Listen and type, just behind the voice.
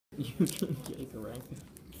You can take a rank.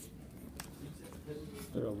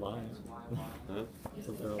 They're alive. Huh?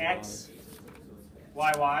 So they're alive. X,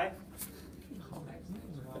 Y, Y,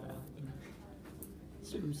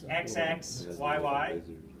 X, X, Y, Y.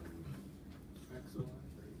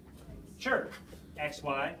 Sure. X,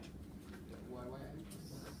 Y.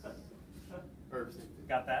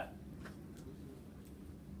 Got that?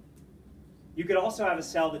 You could also have a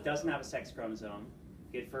cell that doesn't have a sex chromosome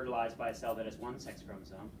get fertilized by a cell that has one sex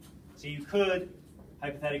chromosome. So you could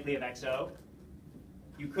hypothetically have XO.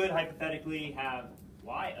 You could hypothetically have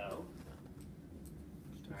YO.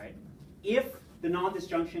 All right. If the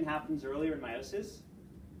non-disjunction happens earlier in meiosis,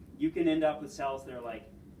 you can end up with cells that are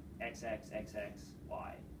like XX, XX,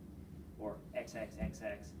 Y, or XX,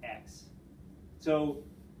 XX, X. So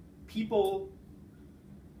people,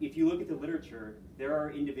 if you look at the literature, there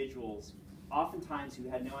are individuals oftentimes who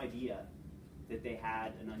had no idea that they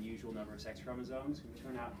had an unusual number of sex chromosomes who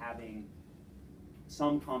turn out having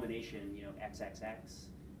some combination, you know, XXX,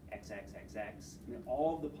 XXXX, and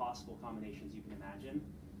all of the possible combinations you can imagine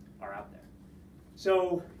are out there.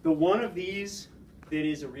 So the one of these that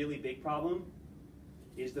is a really big problem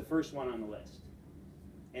is the first one on the list.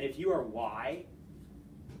 And if you are Y,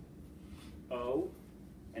 O,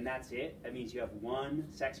 and that's it, that means you have one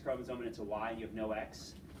sex chromosome and it's a Y and you have no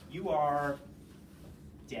X, you are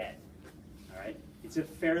dead, all right? It's a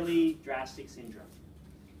fairly drastic syndrome.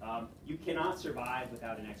 You cannot survive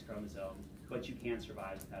without an X chromosome, but you can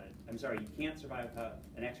survive without it. I'm sorry, you can't survive without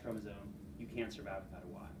an X chromosome, you can't survive without a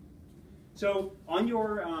Y. So on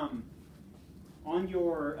your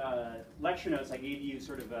lecture notes, I gave you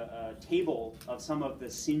sort of a table of some of the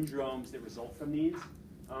syndromes that result from these.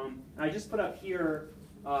 And I just put up here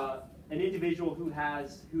an individual who's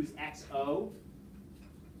XO,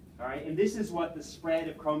 all right, and this is what the spread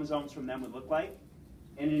of chromosomes from them would look like,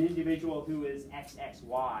 and an individual who is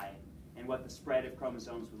XXY, and what the spread of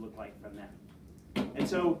chromosomes would look like from them. And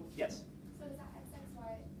so, yes? So is that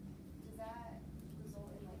XXY, does that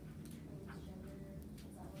result in like transgender, is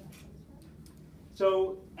that where that comes from?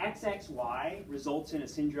 So XXY results in a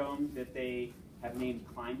syndrome that they have named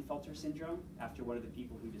Klinefelter syndrome after one of the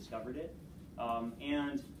people who discovered it.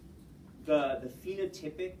 And the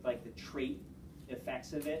phenotypic, like the trait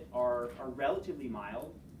effects of it are relatively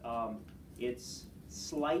mild. It's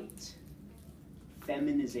slight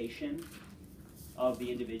feminization of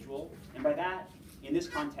the individual. And by that, in this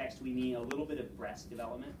context, we mean a little bit of breast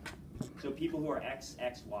development. So people who are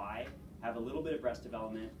XXY have a little bit of breast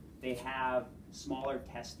development. They have smaller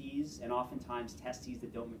testes, and oftentimes testes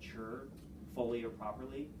that don't mature fully or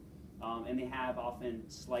properly. And they have often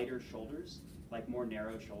slighter shoulders, like more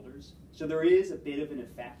narrow shoulders. So there is a bit of an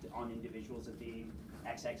effect on individuals of being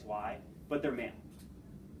XXY, but they're male.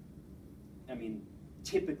 I mean,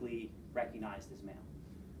 typically recognized as male.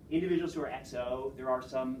 Individuals who are XO, there are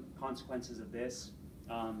some consequences of this.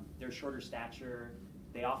 They're shorter stature.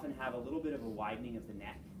 They often have a little bit of a widening of the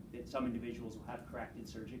neck that some individuals will have corrected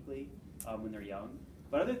surgically when they're young.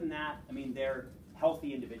 But other than that, I mean, they're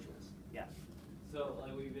healthy individuals. Yeah. So,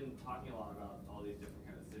 like, we've been talking a lot about all these different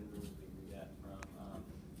kind of syndromes we can get from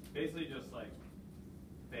basically just like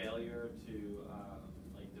failure to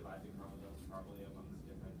like divide the chromosomes properly amongst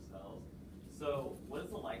different cells. So, what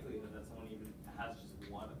is the likelihood that someone even has just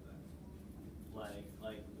one of them? Like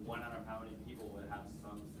one out of how many people would have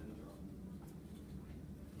some syndrome?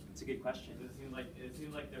 It's a good question. It seems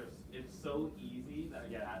like it's so easy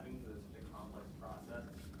that you're having this such a complex process,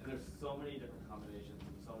 and there's so many different combinations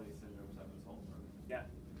and so many syndromes that result from it. Yeah,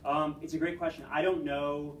 it's a great question. I don't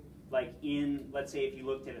know, like let's say if you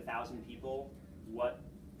looked at 1,000 people, what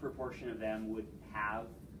proportion of them would have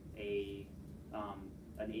an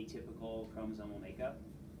atypical chromosomal makeup,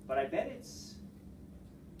 but I bet it's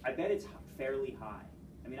fairly high.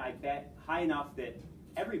 I mean, I bet high enough that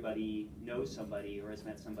everybody knows somebody or has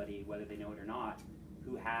met somebody, whether they know it or not,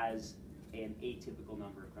 who has an atypical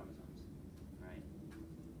number of chromosomes, right?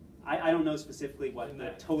 I don't know specifically what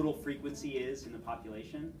the total frequency is in the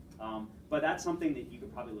population, but that's something that you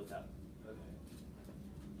could probably look up. Okay.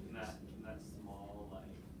 And that small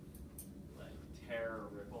like terror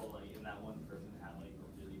ripple, like in that one person had like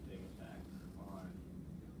a really big effect on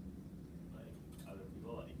like other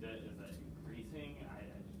people. Like, is that increasing? I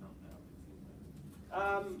just don't know. It seems like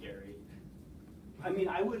scary. I mean,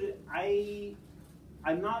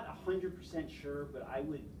 I'm not 100% sure, but I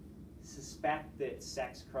would suspect that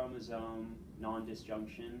sex chromosome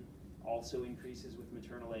non-disjunction also increases with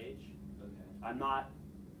maternal age. Okay.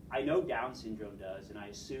 I know Down syndrome does, and I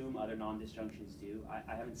assume other non-disjunctions do.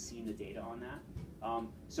 I haven't seen the data on that.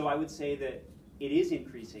 So I would say that it is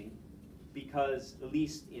increasing because, at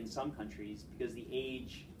least in some countries, because the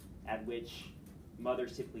age at which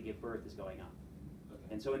mothers typically give birth is going up.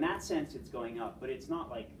 Okay. And so in that sense, it's going up, but it's not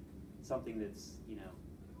like something that's,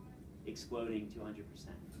 exploding to 100%.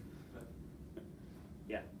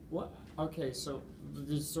 Yeah. What? Okay, so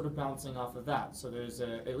just sort of bouncing off of that. So there's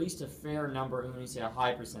at least a fair number, and when you say a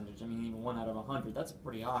high percentage, I mean even 1 out of 100, that's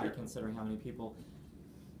pretty high Sure. considering how many people.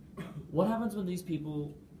 What happens when these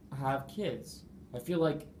people have kids? I feel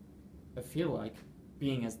like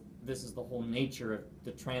being as this is the whole nature of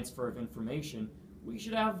the transfer of information, we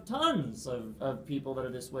should have tons of people that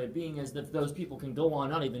are this way, being as if those people can go on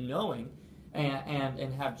not even knowing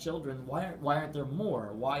and have children. Why aren't there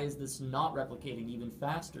more? Why is this not replicating even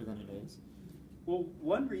faster than it is? Well,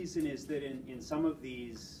 one reason is that in some of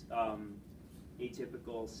these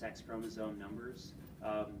atypical sex chromosome numbers,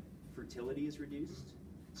 fertility is reduced.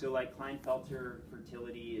 So like Klinefelter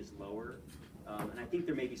fertility is lower. And I think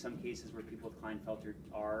there may be some cases where people with Klinefelter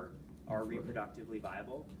are reproductively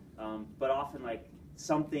viable. But often like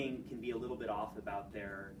something can be a little bit off about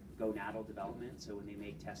their gonadal development. So when they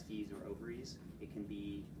make testes or ovaries, it can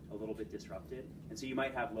be a little bit disrupted. And so you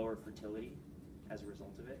might have lower fertility as a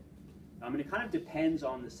result of it. And it kind of depends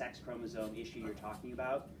on the sex chromosome issue you're talking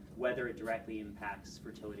about, whether it directly impacts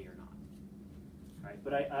fertility or not. Right?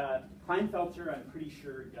 But Klinefelter, I'm pretty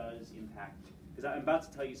sure does impact, because I'm about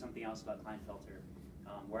to tell you something else about Klinefelter,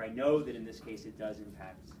 where I know that in this case it does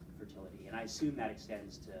impact fertility, and I assume that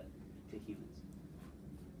extends to humans.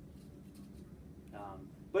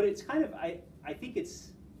 But it's kind of, I think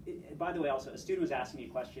it's, by the way, also, a student was asking me a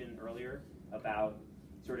question earlier about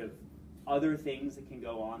sort of other things that can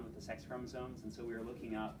go on with the sex chromosomes, and so we were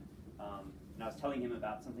looking up, and I was telling him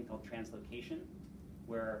about something called translocation,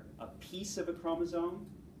 where a piece of a chromosome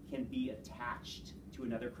can be attached to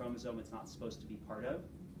another chromosome it's not supposed to be part of.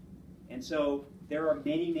 And so there are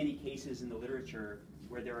many, many cases in the literature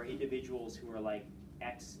where there are individuals who are like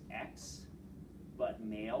XX, but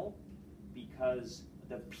male, because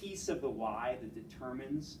the piece of the Y that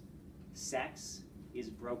determines sex is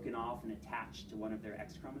broken off and attached to one of their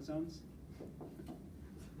X chromosomes.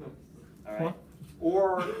 All right?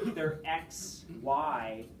 Or they're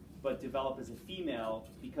XY, but develop as a female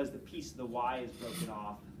because the piece of the Y is broken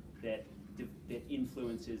off that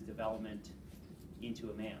influences development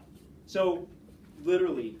into a male. So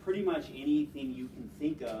literally, pretty much anything you can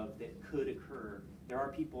think of that could occur, there are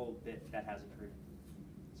people that has occurred.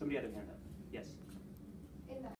 Somebody had their hand up. Yes?